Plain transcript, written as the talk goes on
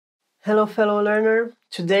Hello fellow learner,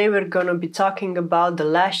 today we're gonna be talking about the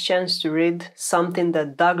last chance to read something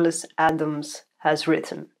that Douglas Adams has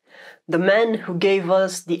written. The man who gave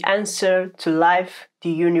us the answer to life, the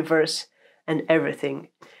universe, and everything.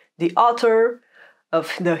 The author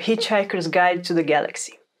of The Hitchhiker's Guide to the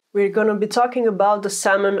Galaxy. We're gonna be talking about the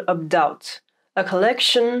Salmon of Doubt, a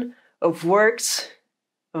collection of works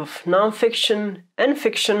of nonfiction and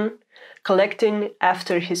fiction collecting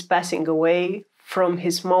after his passing away from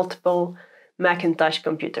his multiple Macintosh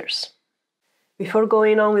computers. Before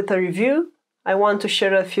going on with the review, I want to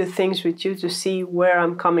share a few things with you to see where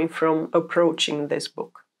I'm coming from approaching this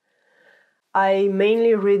book. I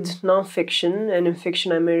mainly read nonfiction, and in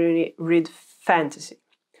fiction I mainly read fantasy.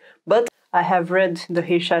 But I have read The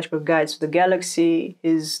Hitchhiker's Guide to the Galaxy,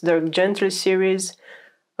 his Dirk Gently series,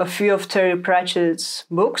 a few of Terry Pratchett's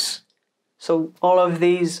books. So all of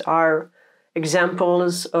these are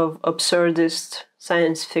examples of absurdist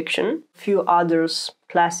science fiction. A few others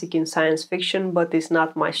classic in science fiction, but it's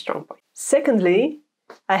not my strong point. Secondly,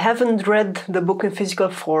 I haven't read the book in physical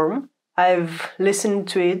form. I've listened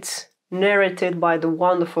to it narrated by the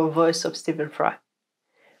wonderful voice of Stephen Fry.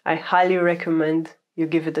 I highly recommend you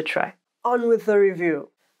give it a try. On with the review.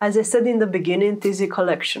 As I said in the beginning, it is a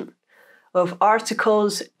collection of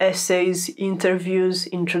articles, essays, interviews,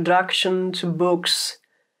 introduction to books,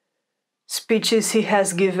 speeches he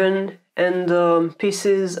has given, and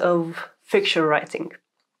pieces of fiction writing.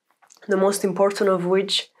 The most important of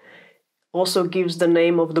which also gives the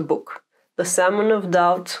name of the book. The Salmon of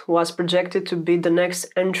Doubt was projected to be the next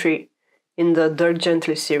entry in the Dirk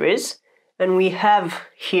Gently series, and we have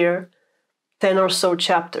here 10 or so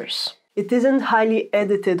chapters. It isn't highly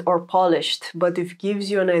edited or polished, but it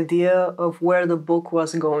gives you an idea of where the book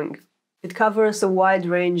was going. It covers a wide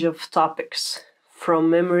range of topics,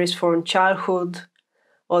 from memories from childhood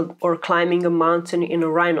or climbing a mountain in a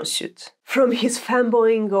rhino suit. From his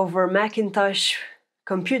fanboying over Macintosh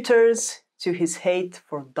computers to his hate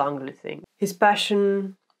for dongly things. His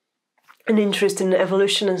passion and interest in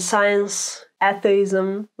evolution and science,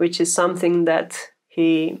 atheism, which is something that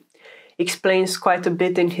he explains quite a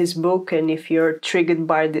bit in his book, and if you're triggered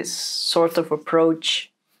by this sort of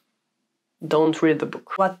approach, don't read the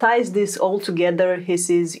book. What ties this all together is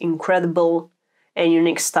his incredible and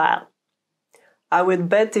unique style. I would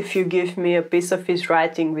bet if you give me a piece of his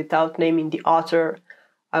writing without naming the author,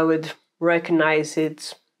 I would recognize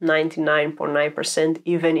it 99.9%,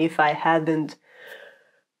 even if I hadn't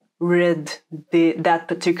read that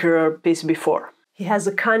particular piece before. He has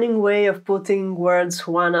a cunning way of putting words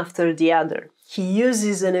one after the other. He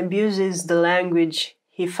uses and abuses the language.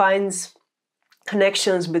 He finds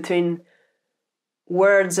connections between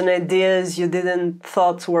words and ideas you didn't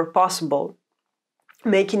thought were possible,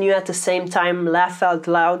 making you at the same time laugh out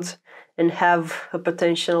loud and have a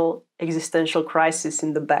potential existential crisis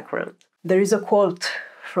in the background. There is a quote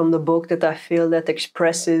from the book that I feel that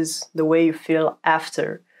expresses the way you feel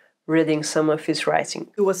after reading some of his writing.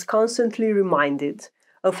 He was constantly reminded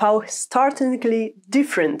of how startlingly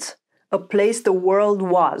different a place the world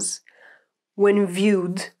was when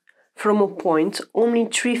viewed from a point only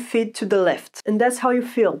 3 feet to the left. And that's how you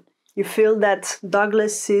feel. You feel that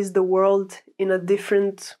Douglas sees the world in a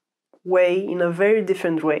different way, in a very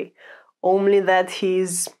different way, only that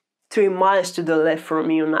he's 3 miles to the left from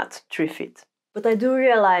you, not 3 feet. But I do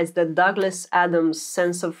realize that Douglas Adams'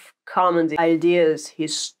 sense of comedy, ideas,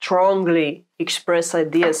 his strongly expressed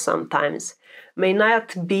ideas sometimes, may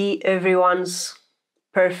not be everyone's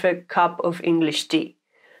perfect cup of English tea.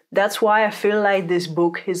 That's why I feel like this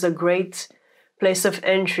book is a great place of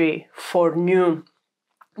entry for new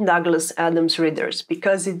Douglas Adams readers,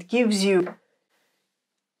 because it gives you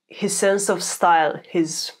his sense of style,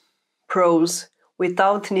 his prose,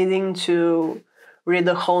 without needing to read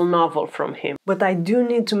a whole novel from him. But I do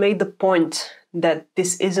need to make the point that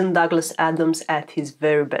this isn't Douglas Adams at his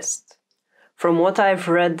very best. From what I've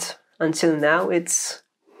read until now, it's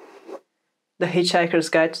The Hitchhiker's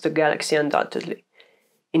Guide to the Galaxy, undoubtedly.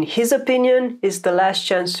 In his opinion, it's the last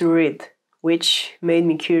chance to read, which made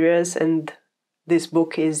me curious, and this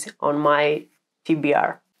book is on my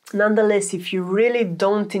TBR. Nonetheless, if you really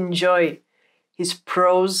don't enjoy his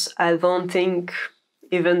prose, I don't think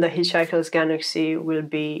even The Hitchhiker's Galaxy will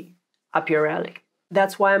be up your alley.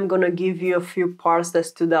 That's why I'm gonna give you a few parts that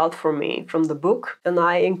stood out for me from the book, and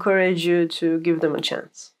I encourage you to give them a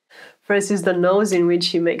chance. First is the nose, in which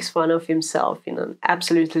he makes fun of himself in an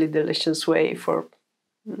absolutely delicious way for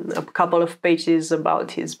a couple of pages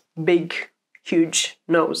about his big, huge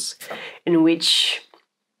nose, in which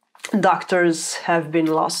doctors have been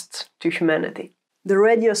lost to humanity. The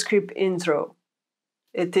radio script intro.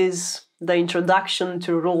 It is the introduction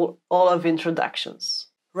to rule all of introductions.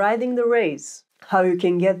 Riding the Race. How you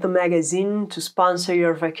can get the magazine to sponsor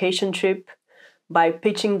your vacation trip by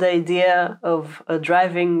pitching the idea of a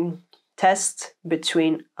driving test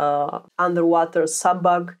between an underwater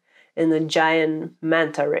subbug and a giant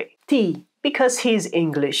manta ray. T, because he's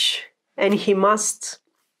English and he must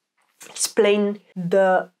explain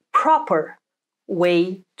the proper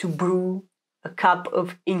way to brew a cup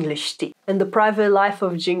of English tea. And The Private Life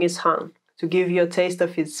of Genghis Khan, to give you a taste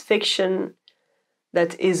of his fiction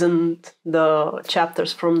that isn't the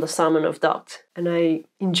chapters from the Salmon of Doubt. And I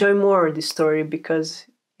enjoy more this story because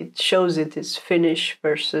it shows it is Finnish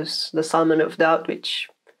versus the Salmon of Doubt, which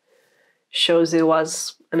shows it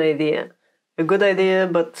was an idea. A good idea,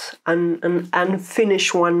 but an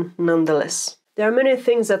unfinished one nonetheless. There are many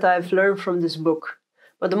things that I've learned from this book,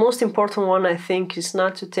 but the most important one, I think, is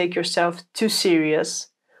not to take yourself too serious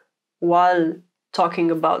while talking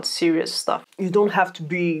about serious stuff. You don't have to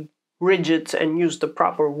be rigid and use the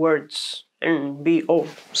proper words and be all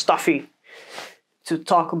stuffy to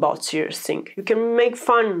talk about serious things. You can make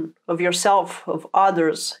fun of yourself, of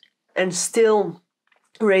others, and still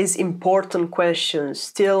raise important questions,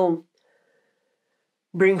 still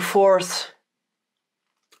bring forth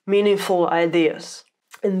meaningful ideas.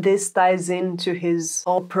 And this ties into his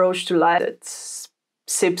approach to life that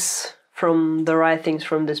sips from the writings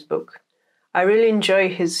from this book. I really enjoy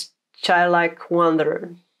his childlike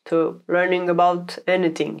wonder to learning about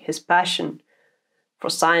anything, his passion for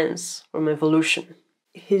science, from evolution,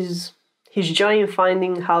 his joy in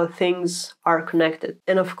finding how things are connected.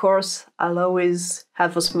 And of course, I'll always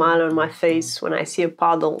have a smile on my face when I see a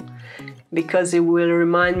puddle, because it will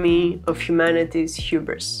remind me of humanity's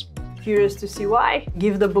hubris. Curious to see why?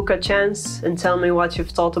 Give the book a chance and tell me what you've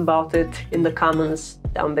thought about it in the comments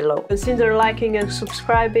down below. Consider liking and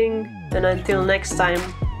subscribing, and until next time,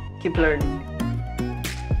 keep learning.